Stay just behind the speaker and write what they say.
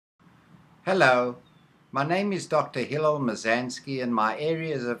Hello, my name is Dr. Hillel Mazansky and my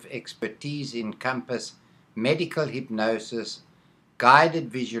areas of expertise encompass medical hypnosis, guided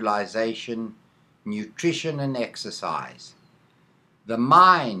visualization, nutrition and exercise. The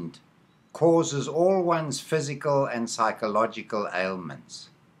mind causes all one's physical and psychological ailments.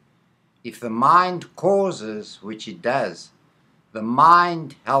 If the mind causes, which it does, the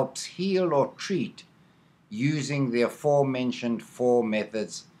mind helps heal or treat using the aforementioned four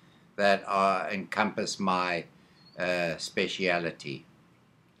methods that encompass my speciality.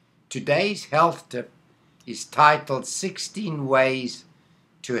 Today's health tip is titled 16 Ways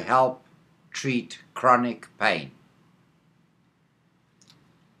to Help Treat Chronic Pain.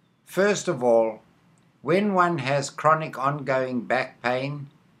 First of all, when one has chronic ongoing back pain,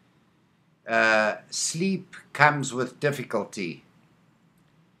 sleep comes with difficulty.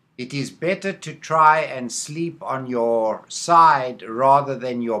 It is better to try and sleep on your side rather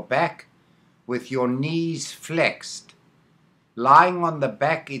than your back, with your knees flexed. Lying on the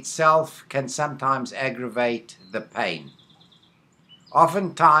back itself can sometimes aggravate the pain.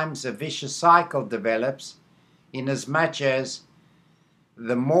 Oftentimes a vicious cycle develops, inasmuch as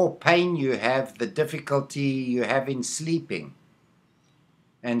the more pain you have, the difficulty you have in sleeping.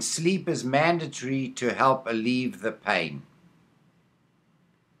 And sleep is mandatory to help alleviate the pain.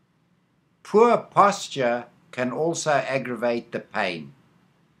 Poor posture can also aggravate the pain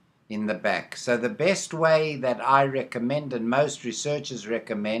in the back. So the best way that I recommend, and most researchers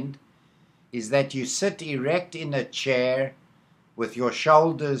recommend, is that you sit erect in a chair with your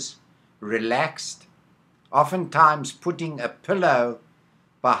shoulders relaxed, oftentimes putting a pillow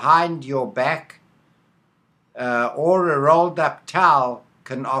behind your back or a rolled up towel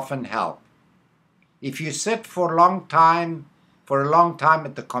can often help. If you sit for a long time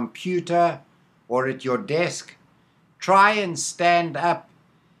at the computer or at your desk, try and stand up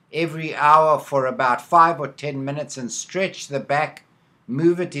every hour for about 5 or 10 minutes and stretch the back,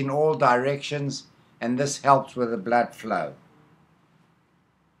 move it in all directions, and this helps with the blood flow.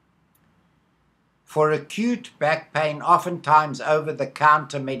 For acute back pain, oftentimes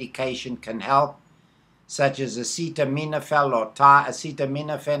over-the-counter medication can help, such as acetaminophen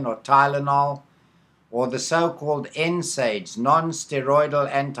or Tylenol, or the so-called NSAIDs, non-steroidal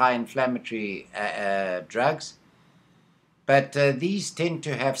anti-inflammatory drugs. But these tend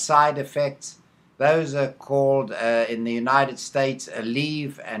to have side effects. Those are called, in the United States,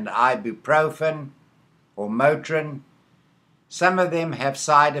 Aleve and ibuprofen or Motrin. Some of them have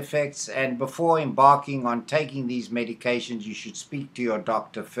side effects, and before embarking on taking these medications, you should speak to your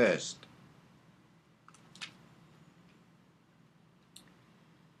doctor first.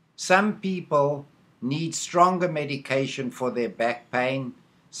 Some people need stronger medication for their back pain,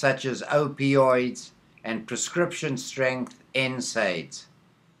 such as opioids and prescription strength NSAIDs.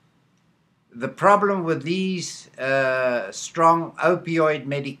 The problem with these strong opioid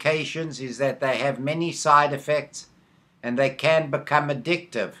medications is that they have many side effects and they can become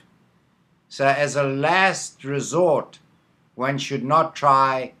addictive. So as a last resort, one should not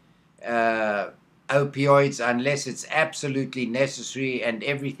try opioids unless it's absolutely necessary, and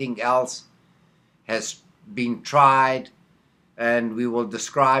everything else has been tried, and we will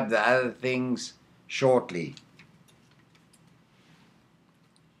describe the other things shortly.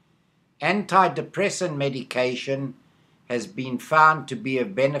 Antidepressant medication has been found to be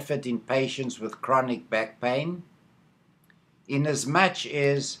of benefit in patients with chronic back pain, inasmuch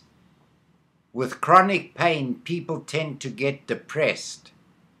as with chronic pain, people tend to get depressed,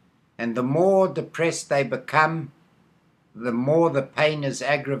 and the more depressed they become, the more the pain is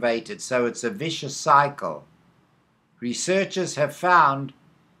aggravated, so it's a vicious cycle. Researchers have found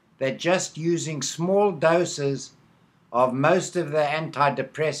that just using small doses of most of the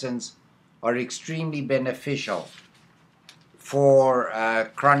antidepressants are extremely beneficial for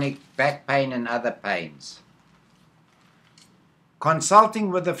chronic back pain and other pains.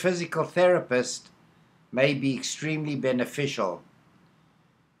 Consulting with a physical therapist may be extremely beneficial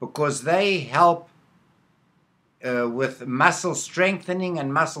because they help with muscle strengthening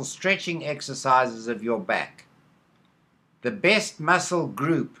and muscle stretching exercises of your back. The best muscle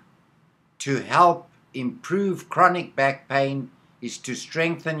group to help improve chronic back pain is to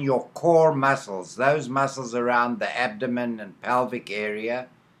strengthen your core muscles, those muscles around the abdomen and pelvic area,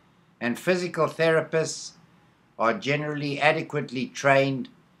 and physical therapists are generally adequately trained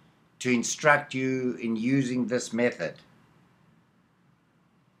to instruct you in using this method.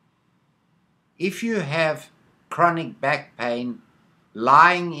 If you have chronic back pain,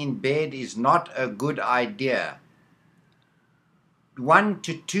 lying in bed is not a good idea. 1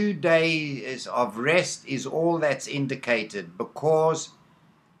 to 2 days of rest is all that's indicated, because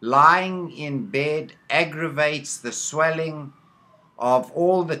lying in bed aggravates the swelling of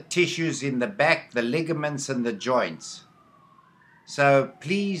all the tissues in the back, the ligaments and the joints. So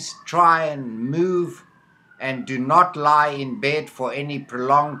please try and move and do not lie in bed for any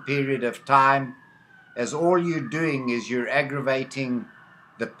prolonged period of time, as all you're doing is you're aggravating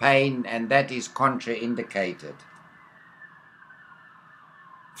the pain, and that is contraindicated.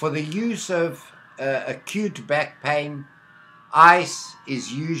 For the use of acute back pain, ice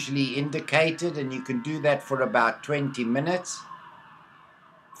is usually indicated, and you can do that for about 20 minutes.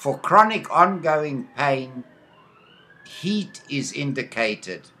 For chronic ongoing pain, heat is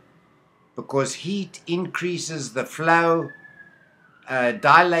indicated because heat increases the flow,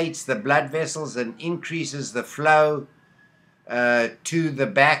 dilates the blood vessels and increases the flow to the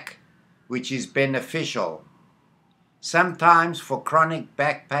back, which is beneficial. Sometimes for chronic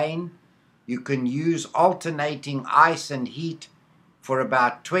back pain, you can use alternating ice and heat for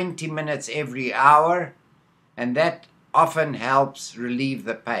about 20 minutes every hour, and that often helps relieve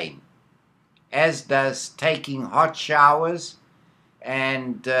the pain, as does taking hot showers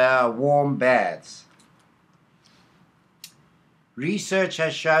and warm baths. Research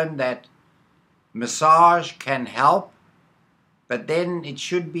has shown that massage can help, but then it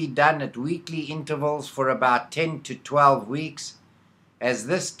should be done at weekly intervals for about 10 to 12 weeks, as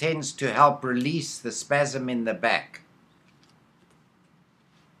this tends to help release the spasm in the back.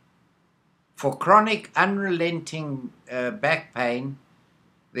 For chronic unrelenting back pain,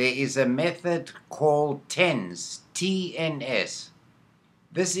 there is a method called TENS, T-N-S.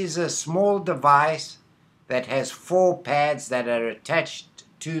 This is a small device that has 4 pads that are attached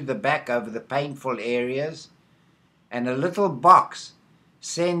to the back over the painful areas, and a little box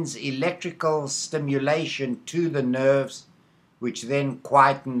sends electrical stimulation to the nerves, which then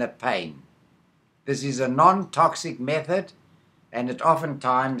quieten the pain. This is a non-toxic method, and it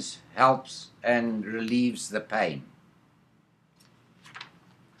oftentimes helps and relieves the pain.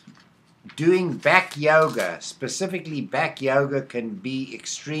 Doing back yoga, specifically back yoga, can be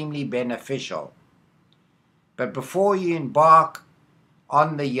extremely beneficial. But before you embark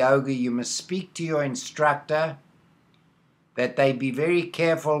on the yoga, you must speak to your instructor that they be very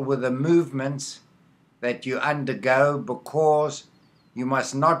careful with the movements that you undergo, because you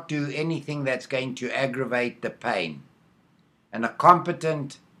must not do anything that's going to aggravate the pain. And a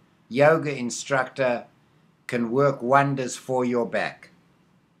competent yoga instructor can work wonders for your back.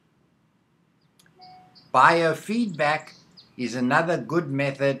 Biofeedback is another good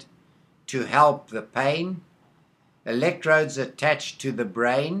method to help the pain. Electrodes attached to the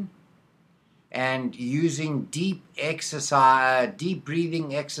brain, and using deep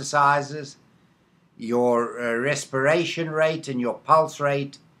breathing exercises, your respiration rate and your pulse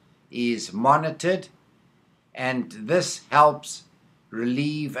rate is monitored, and this helps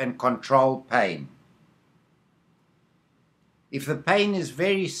relieve and control pain. If the pain is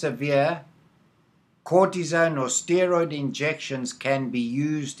very severe, cortisone or steroid injections can be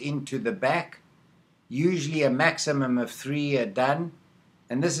used into the back. Usually a maximum of 3 are done,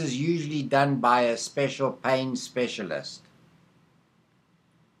 and this is usually done by a special pain specialist.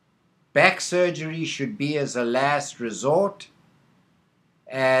 Back surgery should be as a last resort,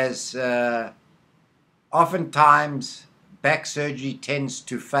 as oftentimes back surgery tends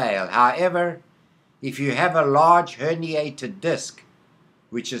to fail. However, if you have a large herniated disc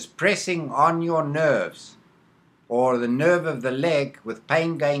which is pressing on your nerves or the nerve of the leg with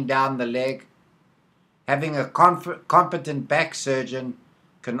pain going down the leg, having a competent back surgeon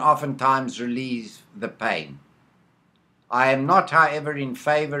can oftentimes relieve the pain. I am not, however, in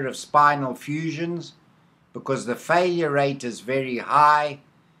favor of spinal fusions because the failure rate is very high,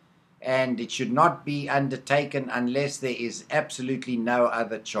 and it should not be undertaken unless there is absolutely no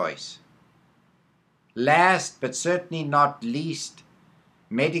other choice. Last but certainly not least,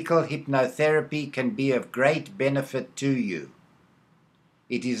 medical hypnotherapy can be of great benefit to you.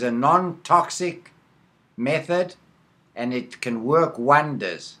 It is a non-toxic method, and it can work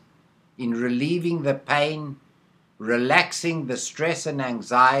wonders in relieving the pain, relaxing the stress and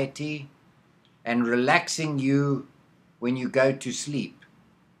anxiety, and relaxing you when you go to sleep.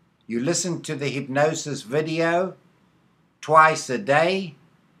 You listen to the hypnosis video twice a day,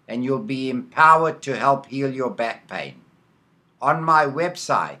 and you'll be empowered to help heal your back pain. On my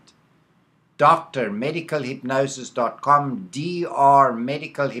website, drmedicalhypnosis.com,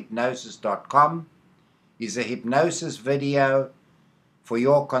 drmedicalhypnosis.com, is a hypnosis video for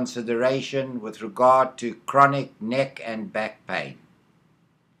your consideration with regard to chronic neck and back pain.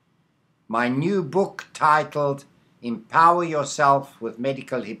 My new book titled Empower Yourself with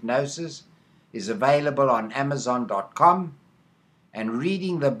Medical Hypnosis is available on Amazon.com, and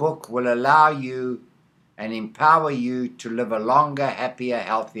reading the book will allow you and empower you to live a longer, happier,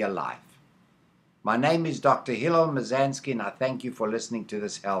 healthier life. My name is Dr. Hillel Mazansky, and I thank you for listening to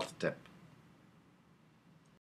this health tip.